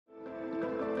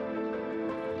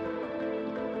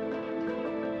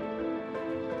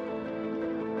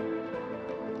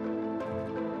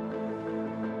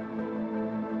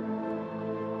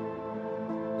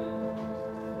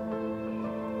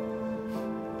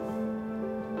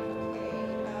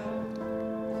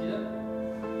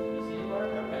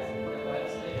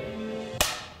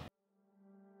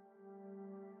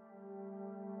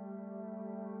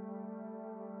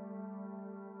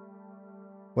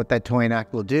What that Towing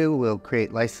Act will do will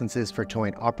create licenses for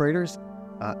towing operators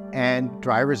and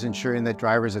drivers, ensuring that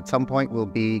drivers at some point will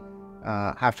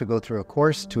have to go through a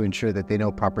course to ensure that they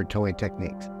know proper towing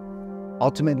techniques.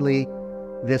 Ultimately,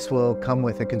 this will come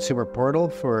with a consumer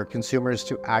portal for consumers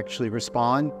to actually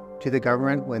respond to the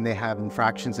government when they have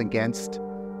infractions against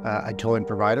a towing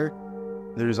provider.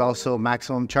 There's also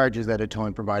maximum charges that a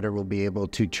towing provider will be able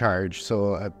to charge.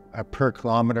 So a per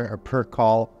kilometer, a per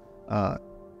call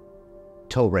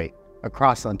tow rate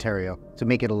across Ontario to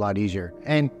make it a lot easier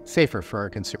and safer for our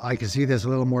consumers. I can see this a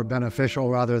little more beneficial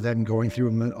rather than going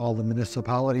through all the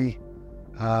municipality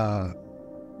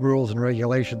rules and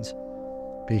regulations,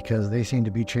 because they seem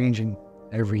to be changing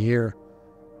every year.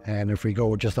 And if we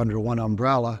go just under one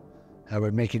umbrella, that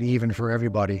would make it even for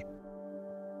everybody.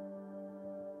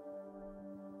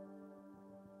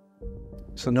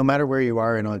 So no matter where you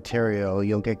are in Ontario,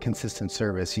 you'll get consistent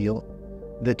service.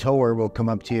 The tower will come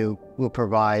up to you, will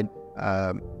provide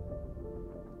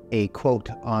a quote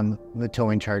on the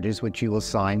towing charges, which you will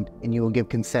sign, and you will give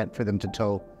consent for them to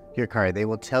tow your car. They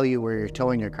will tell you where you're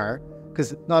towing your car,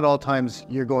 because not all times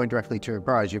you're going directly to a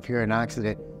garage. If you're in an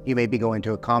accident, you may be going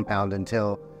to a compound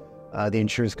until the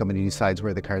insurance company decides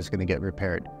where the car is going to get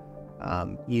repaired.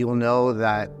 You will know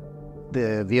that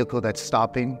the vehicle that's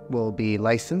stopping will be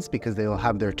licensed because they will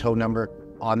have their tow number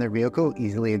on their vehicle,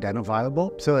 easily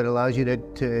identifiable. So it allows you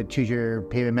to choose your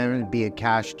payment method, be it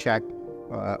cash, check,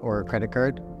 or a credit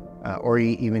card, or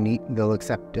they'll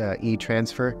accept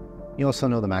e-transfer. You also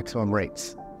know the maximum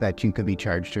rates that you could be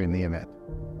charged during the event.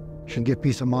 Should give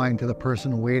peace of mind to the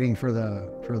person waiting for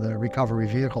the recovery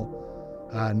vehicle,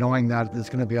 knowing that there's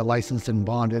going to be a licensed and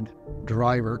bonded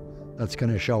driver that's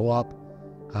going to show up,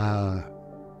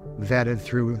 vetted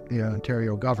through the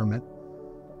Ontario government.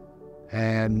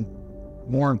 And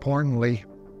more importantly,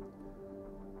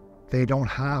 they don't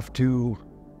have to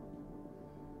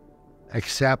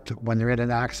accept when they're in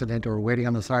an accident or waiting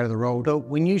on the side of the road. So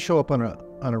when you show up on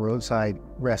a roadside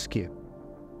rescue,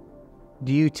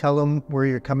 do you tell them where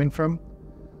you're coming from?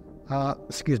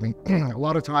 Excuse me. A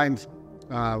lot of times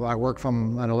I work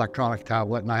from an electronic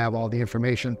tablet and I have all the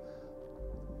information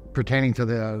pertaining to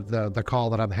the call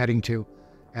that I'm heading to.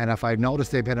 And if I notice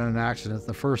they've been in an accident,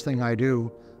 the first thing I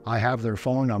do, I have their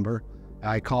phone number.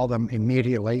 I call them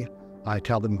immediately. I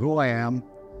tell them who I am.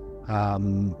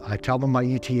 I tell them my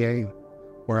ETA,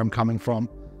 where I'm coming from,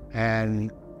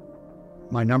 and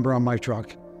my number on my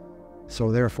truck.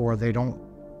 So therefore, they don't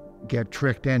get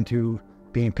tricked into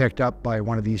being picked up by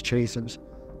one of these chasers,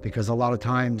 because a lot of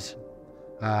times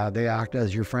they act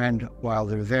as your friend while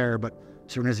they're there, but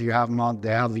as soon as you have them on, they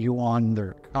have you on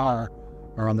their car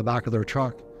or on the back of their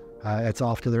truck, it's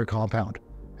off to their compound.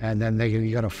 And then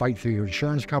you got to fight through your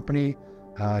insurance company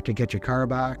to get your car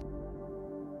back.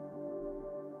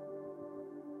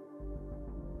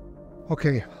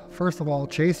 Okay, first of all,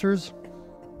 chasers,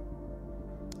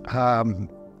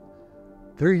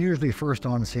 they're usually first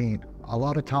on scene. A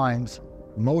lot of times,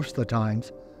 most of the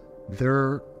times,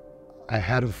 they're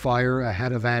ahead of fire,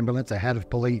 ahead of ambulance, ahead of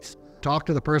police. Talk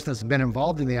to the person that's been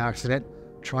involved in the accident,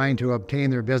 trying to obtain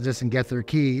their business and get their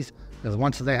keys, because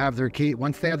once they have the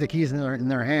keys in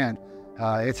their hand,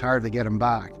 it's hard to get them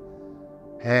back.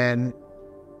 And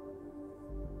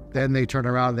then they turn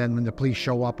around, then when the police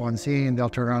show up on scene, they'll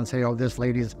turn around and say, oh, this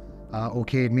lady's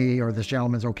okayed me, or this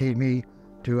gentleman's okayed me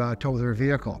to tow their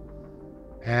vehicle.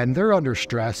 And they're under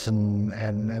stress and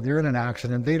they're in an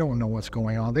accident. They don't know what's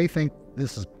going on. They think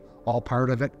this is all part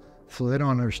of it, so they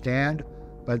don't understand.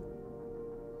 But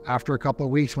after a couple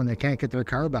of weeks, when they can't get their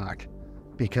car back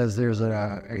because there's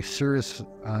a serious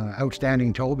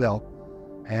outstanding tow bill,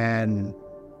 and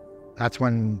that's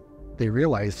when they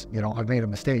realize, I've made a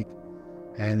mistake.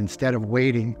 And instead of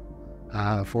waiting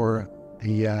for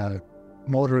the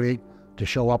motor vehicle to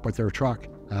show up with their truck,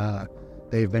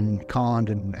 they've been conned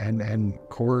and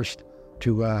coerced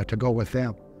to go with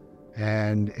them.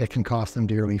 And it can cost them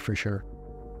dearly for sure.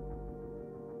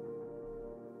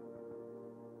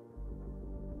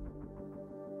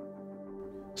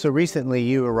 So recently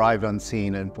you arrived on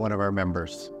scene at one of our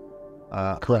members,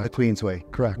 Correct. Queensway,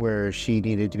 Correct. where she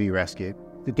needed to be rescued.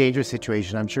 The dangerous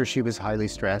situation, I'm sure she was highly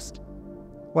stressed.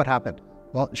 What happened?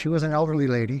 Well, she was an elderly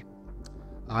lady.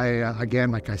 Again,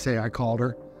 like I say, I called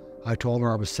her. I told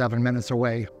her I was 7 minutes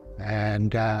away.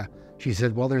 And she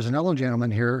said, well, there's another gentleman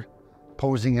here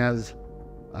posing as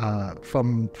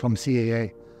from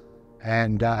CAA.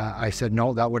 And I said,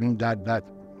 no,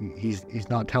 he's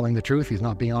not telling the truth. He's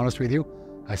not being honest with you.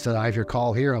 I said, I have your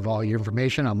call here. I have all your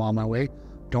information. I'm on my way.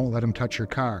 Don't let him touch your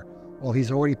car. Well,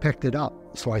 he's already picked it up.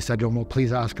 So I said to him, well,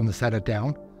 please ask him to set it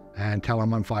down and tell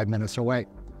him I'm 5 minutes away.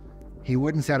 He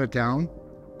wouldn't set it down.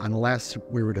 unless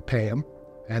we were to pay him.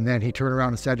 And then he turned around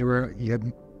and said to her,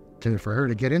 for her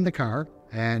to get in the car,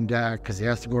 and because he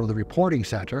has to go to the reporting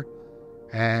center,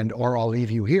 or I'll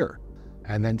leave you here.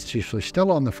 And then she was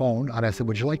still on the phone, and I said,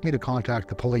 would you like me to contact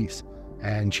the police?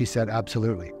 And she said,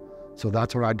 absolutely. So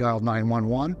that's where I dialed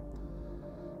 911.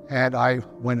 And I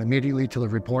went immediately to the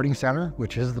reporting center,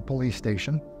 which is the police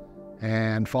station,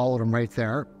 and followed him right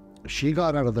there. She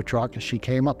got out of the truck. She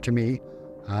came up to me.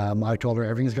 I told her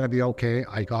everything's going to be okay.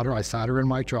 I got her. I sat her in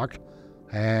my truck,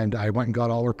 and I went and got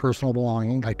all her personal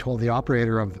belongings. I told the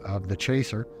operator of the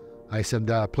chaser, I said,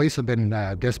 police have been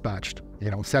dispatched.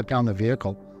 Set down the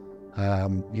vehicle.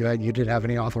 You didn't have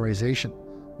any authorization.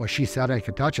 Well, she said I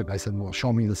could touch it. I said, well,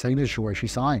 show me the signature where she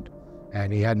signed.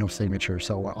 And he had no signature,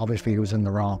 so obviously he was in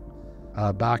the wrong.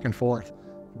 Back and forth.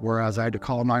 Whereas I had to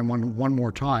call 911 one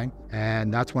more time,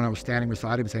 and that's when I was standing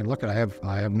beside him saying, look, I have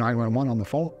 911 on the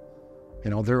phone.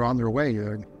 They're on their way.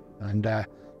 And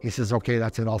he says, okay,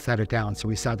 that's it, I'll set it down. So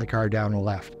we sat the car down and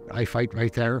left. I fight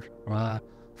right there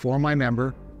for my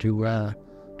member to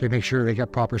make sure they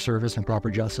get proper service and proper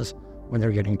justice when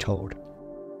they're getting towed.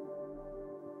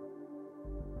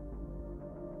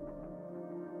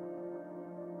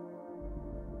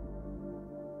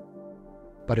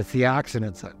 But it's the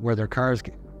accidents where their cars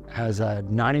has a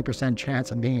 90%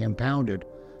 chance of being impounded,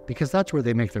 because that's where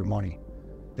they make their money.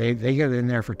 They get in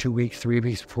there for 2 weeks, 3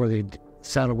 weeks before they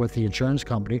settle with the insurance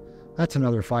company. That's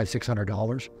another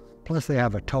 $500-600. Plus they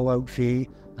have a tow out fee,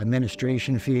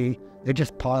 administration fee. They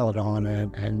just pile it on,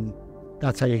 and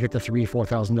that's how you get the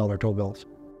 $3,000-4,000 tow bills.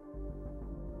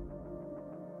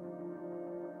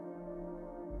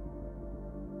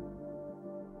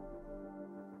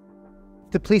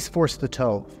 The police force the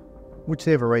tow, which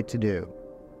they have a right to do.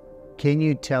 Can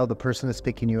you tell the person that's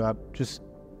picking you up, just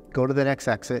go to the next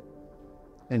exit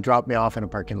and drop me off in a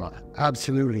parking lot?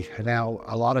 Absolutely. Now,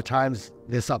 a lot of times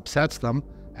this upsets them,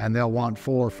 and they'll want $400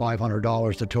 or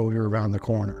 $500 to tow you around the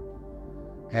corner.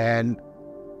 And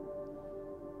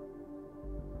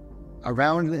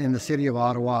around in the city of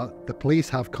Ottawa, the police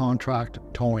have contract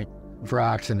towing for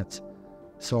accidents.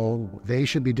 So they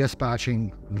should be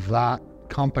dispatching that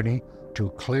company to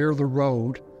clear the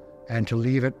road and to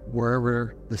leave it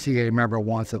wherever the CAA member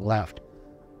wants it left.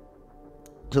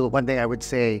 So the one thing I would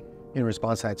say in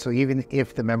response to that, so even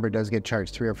if the member does get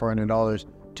charged $300 or $400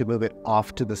 to move it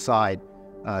off to the side,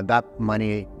 that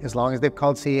money, as long as they've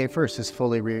called CAA first, is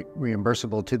fully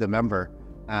reimbursable to the member.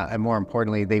 And more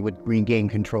importantly, they would regain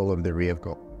control of their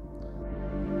vehicle.